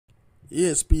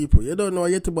Yes, people, you don't know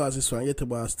Yeti Boss is from Yeti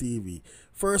Boss TV.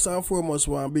 First and foremost,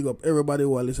 I want to big up everybody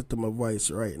who listen to my voice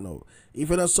right now. If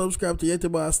you don't subscribe to Yeti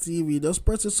Boss TV, just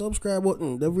press the subscribe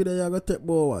button. The video you going to take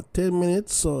about 10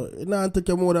 minutes, so it not take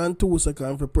you more than 2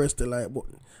 seconds to press the like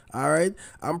button. Alright?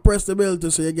 And press the bell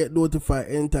too so you get notified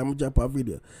anytime I drop a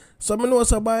video. So I know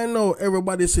so by now,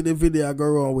 everybody see the video I go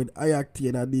around with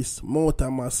Octane and this Mouta,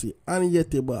 Massi and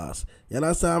Yeti Boss. You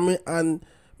understand me? And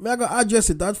I go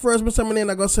address it. At first, I say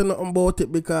I go say nothing about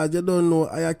it because you don't know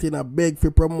Octane a beg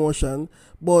for promotion.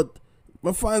 But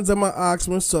my fans them ask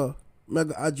me, so I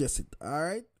go address it.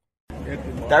 Alright?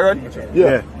 Taron?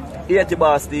 Yeah. Yeti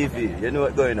Boss TV, you know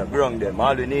what's going on, bring them.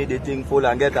 All we need the thing full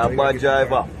and get a bad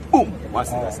driver. Boom!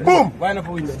 Massi, boom!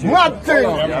 Mad thing!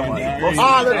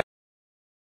 All of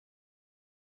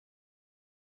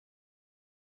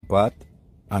But,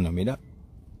 I know me that.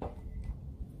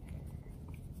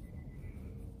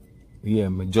 Yeah,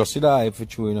 me just see the hype for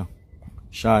you, you know.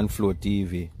 Sean Flow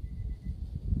TV.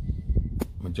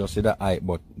 Me just see the hype,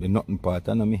 but the nothing part,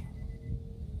 I know me.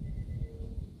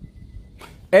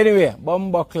 Anyway,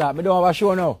 Bumbo Clap, me don't have a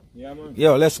show now. Yeah, man.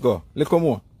 Yo, let's go. Look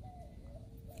more.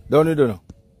 Don't you do know?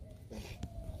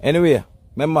 Anyway,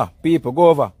 remember, people, go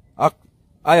over.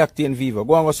 Octane Viva.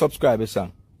 Go and go subscribe this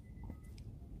song.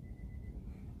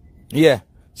 Yeah.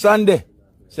 Sunday.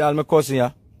 See all my cousin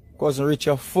here. Cousin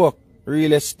Richard, fuck.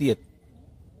 Real estate.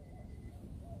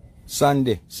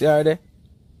 Sunday. See her there?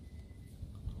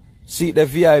 See the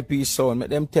VIP sound. Make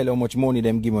them tell how much money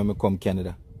them give me when I come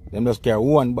Canada. Them just carry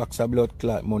 1 box of blood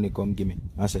clot money come give me.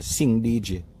 I say, sing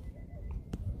DJ.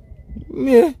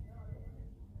 Yeah.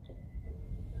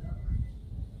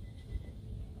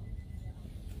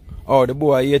 Oh, the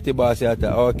boy Yeti Boss here.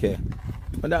 Okay.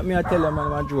 But that me I tell him,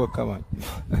 man, I'm a joke, come on.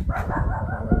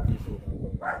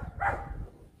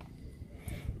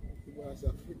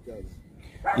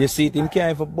 You see it, him can't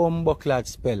have a bumbo clad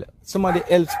spell. Somebody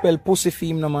else spell pussy for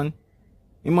him, no man.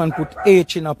 Him man put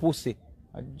H in a pussy.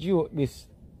 A joke this.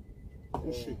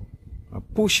 Pushy. A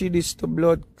pushy this to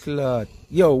blood clot.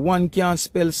 Yo, one can't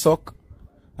spell suck.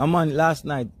 A man last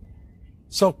night,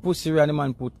 suck pussy and the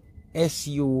man put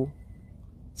S-U-C-H.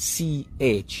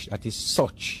 That is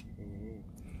such.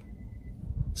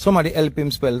 Somebody help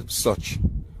him spell such.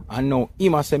 And now,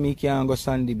 him a say me can't go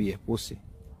Sandy be a pussy.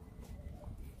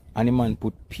 And the man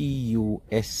put P-U-S-H-Y.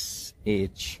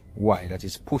 That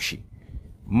is pushy.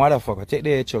 Motherfucker, take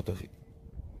the H out of it.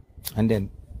 And then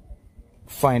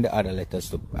find the other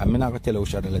letters. I'm not going to tell you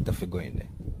which other letter for going there.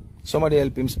 Somebody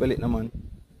help him spell it, no man.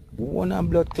 One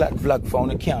blood clot vlog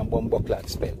found a can't bumbo clot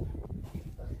spell.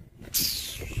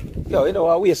 Yo, you know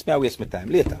what? I waste my time.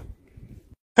 Later.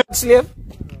 Slave.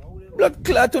 Blood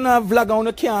clot on a vlog on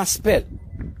a can't spell.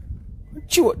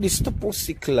 Choke this to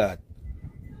pussy clot.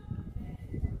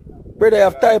 Brother, you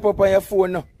have type up on your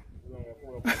phone now.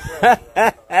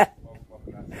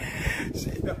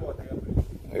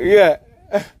 Yeah.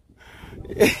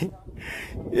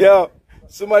 Yo,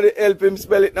 somebody help him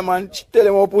spell it, no man. Tell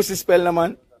him how pussy spell, no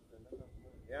man.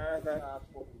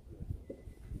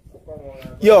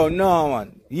 Yo, no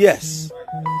man. Yes.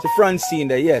 It's a Francine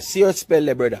there. Yes. See how spell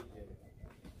there, brother.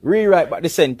 Rewrite back the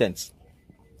sentence.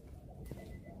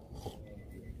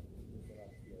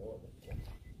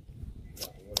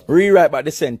 Rewrite back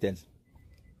the sentence.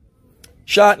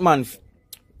 Short man.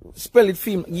 Spell it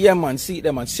film. Yeah man. See it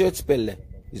there man. See how it spell there.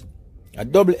 It's a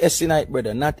double S in it,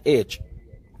 brother. Not H.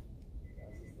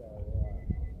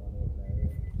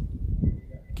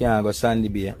 Can't go Sandy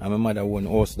Bay. And my mother own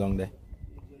house down there.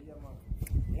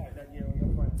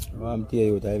 I'm telling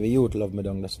you, I have a youth love me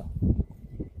down there, sir.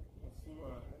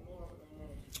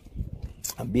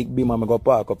 A big beam, I'm go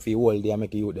park up for the whole day and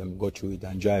make you them go through it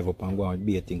and drive up and go and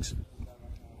be things.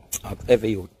 Every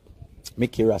youth.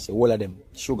 Mickey Rassi, all of them.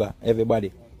 Sugar,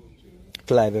 everybody.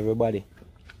 Clive, everybody.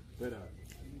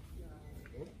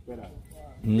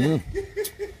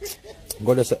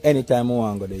 Go there so anytime I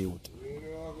want to go to the youth.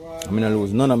 I'm going to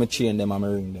lose none of my chain them and I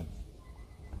ring them.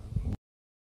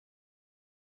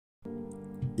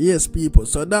 Yes, people.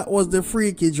 So that was the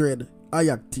freaky dread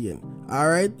Octane.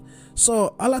 Alright?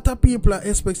 So a lot of people are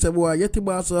expecting boy Yeti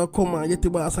Boss will come and Yeti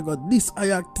Boss got this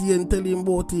Octane tell him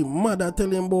about him, mother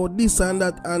tell him about this and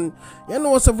that, and you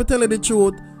know so if I tell you the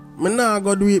truth, me not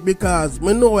gonna do it because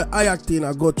me know what Octane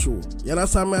I go through. You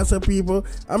understand me I say people?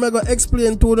 I'm gonna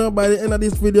explain to them by the end of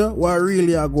this video what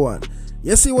really I go on.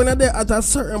 You see when you're there at a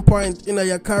certain point in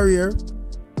your career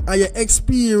and you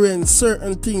experience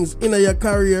certain things in your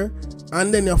career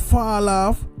and then you fall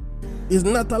off, it's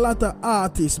not a lot of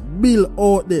artists built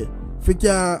out there if you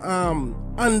can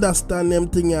understand them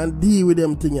thing and deal with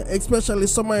them thing. Especially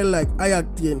somebody like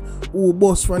Octane who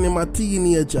bust from him a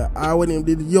teenager or when him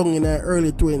did young in the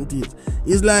early 20s.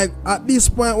 It's like at this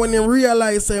point when him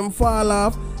realize him fall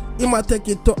off, he might take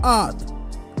it to heart.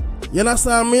 You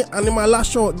understand me? And he might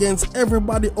lash out against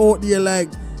everybody out there like,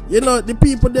 you know, the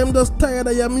people them just tired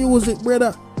of your music,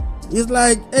 brother. It's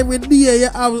like every day you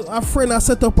have a friend, I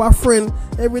set up a friend.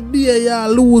 Every day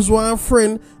you lose one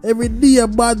friend. Every day a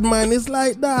bad mind. It's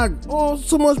like, dog, oh,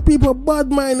 so much people bad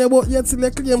mind about yet till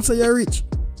they claim say you're rich.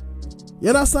 You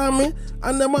understand me?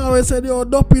 And them always say, yo,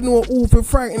 don't know who for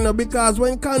frighten you because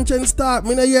when conscience start,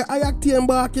 me know hear Octane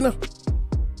back, you know.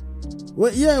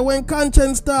 Well, when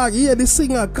conscience start, you hear the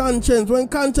singer conscience. When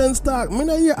conscience start, me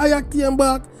know hear Octane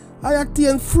back.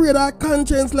 Octane afraid of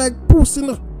conscience like pussy, you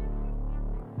know.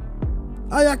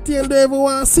 Octane don't ever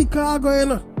want to see cargo, you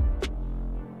know.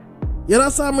 You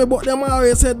understand me? But them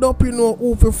always say, don't know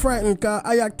who for frighten because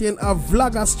Octane have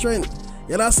vlogger strength.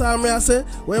 You understand me? I say,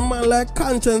 when man like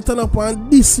conscience turn up and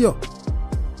diss you,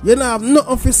 you don't have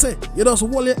nothing to say. You just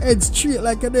hold your head straight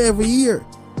like you do every year.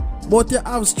 But you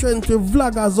have strength with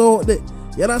vloggers out there.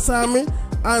 You understand me?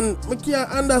 And I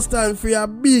can't understand for your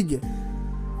big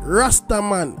Rasta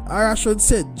man, or I should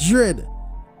say dread,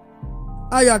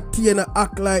 Octane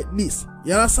act like this.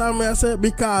 You understand me? I say?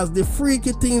 Because the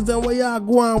freaky things that where you are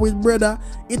going with, brother,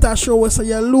 it a show us so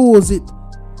you lose it.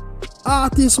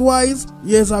 Artist wise,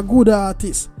 you're a good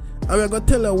artist. And I'm going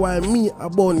to tell you why me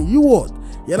about you out.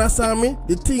 You understand me?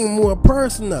 The thing more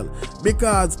personal.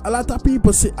 Because a lot of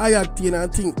people say Octane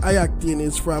and think Octane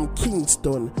is from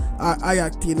Kingston. Or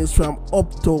Octane is from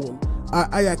Uptown. Or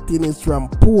Octane is from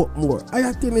Portmore.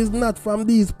 Octane is not from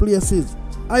these places.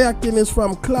 Octane is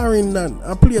from Clarendon,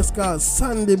 a place called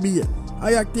Sandy Bay.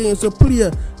 Octane used to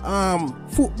play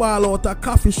football out a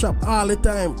coffee shop all the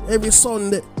time, every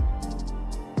Sunday.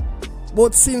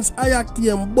 But since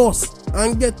Octane boss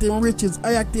and get him riches,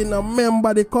 Octane a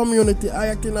member the community.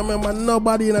 Octane a member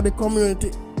nobody in the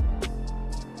community.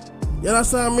 You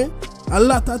understand me? A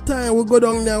lot of time we go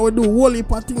down there, we do whole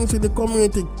heap of things in the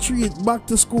community, treat, back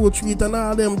to school treat and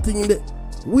all them things there.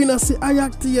 We not see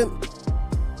Octane.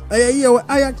 And you hear what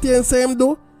Octane say him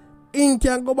do? He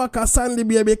can go back to Sandy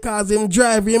Bay because him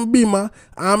drive him Beamer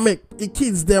and make the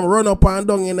kids them run up and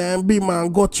down in him Beamer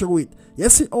and go through it. You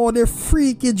see all the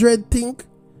freaky dread think?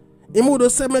 He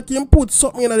would say make him put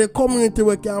something in the community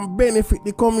where can benefit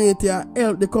the community and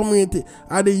help the community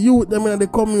and the youth them in the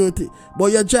community.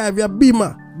 But you drive your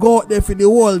Beamer, go out there for the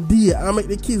whole day and make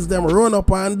the kids them run up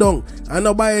and down and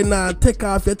nobody now take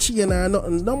off your chain and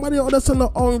nothing. Nobody else is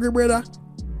not hungry, brother.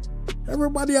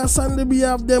 Everybody at Sandy Bay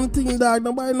have them thing, dog.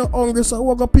 Nobody not hungry, so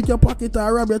we're gonna pick your pocket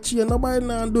and rob your chain. Nobody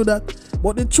not do that.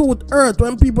 But the truth hurt.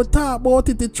 When people talk about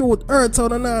it, the truth hurts. So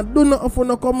they not do nothing for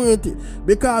no community.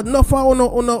 Because nothing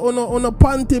on a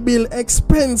panty bill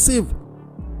expensive.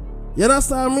 You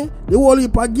understand me? The whole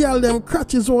heap of girl them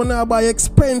crutches on now buy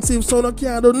expensive, so no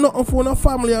can't do nothing for no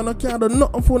family and no can't do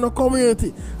nothing for no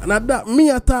community. And at that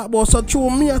me I talk about, so true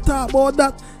me I talk about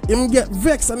that, him get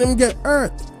vexed and him get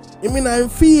hurt. Him in him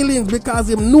feelings because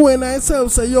him knowing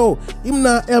himself say yo, him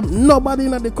not help nobody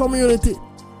in the community.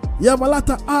 You have a lot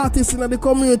of artists in the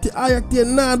community.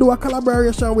 Octane now do a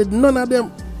collaboration with none of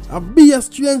them. I be a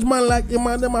strange man like him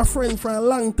and them a friend for a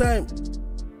long time.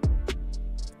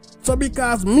 So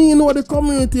because me know the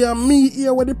community and me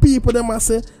hear what the people them a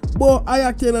say, but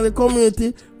Octane in the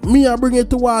community, me I bring it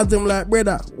towards them like,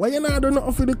 brother, why you not do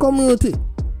nothing for the community?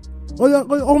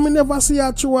 Oh, me never see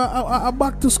a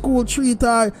back to school treat.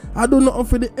 I do nothing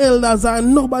for the elders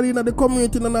and nobody in the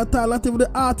community and at all. Not even the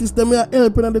artists them are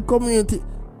helping in the community.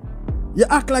 You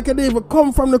act like you don't even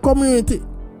come from the community.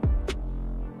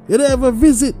 You don't ever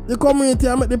visit the community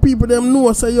and make the people them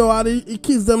know say yo, or the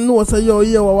kids them know say yo,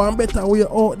 yeah, one better way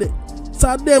out there.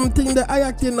 So them thing that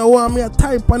Octane now want me to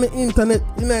type on the internet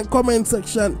in the comment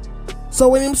section. So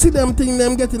when him see them thing,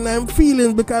 them getting them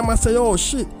feelings because I say, oh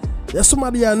shit. There's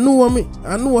somebody I know me.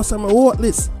 I know some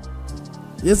worthless.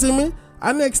 You see me?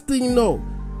 And next thing now,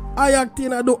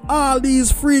 Octane I do all these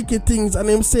freaky things and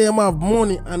him say him have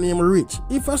money and him rich.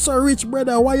 If you're so rich,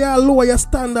 brother, why you lower your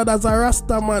standard as a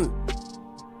Rasta man?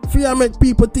 If you make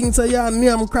people think say your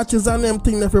name crutches and them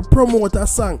thing if you promote a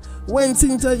song. When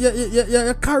things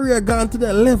your career gone to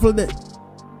the level there.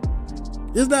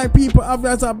 It's like people have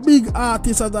as a big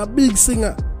artist, as a big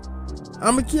singer.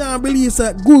 And I can't believe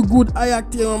that good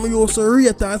Octane when I used to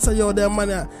rate and say, yo, them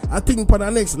man I think for the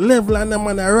next level and them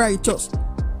man are righteous.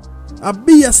 I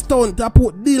be a stunt, I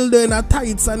put dildo in a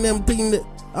tights and them thing that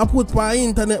I put for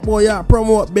internet, boy, yeah,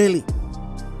 promote belly.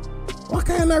 What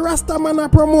kind of Rasta man I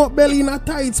promote belly in a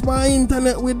tights for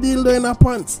internet with dildo in a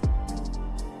pants?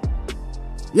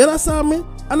 You understand me?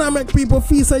 And I make people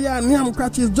feel say your name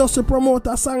catch is just to promote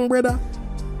a song, brother.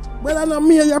 Brother, not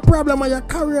me your problem or your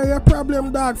career, your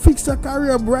problem, dog. Fix your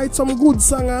career, write some good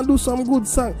song and do some good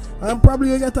song. And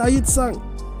probably you get a hit song.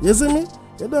 You see me?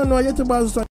 You don't know Yeti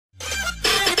Boss.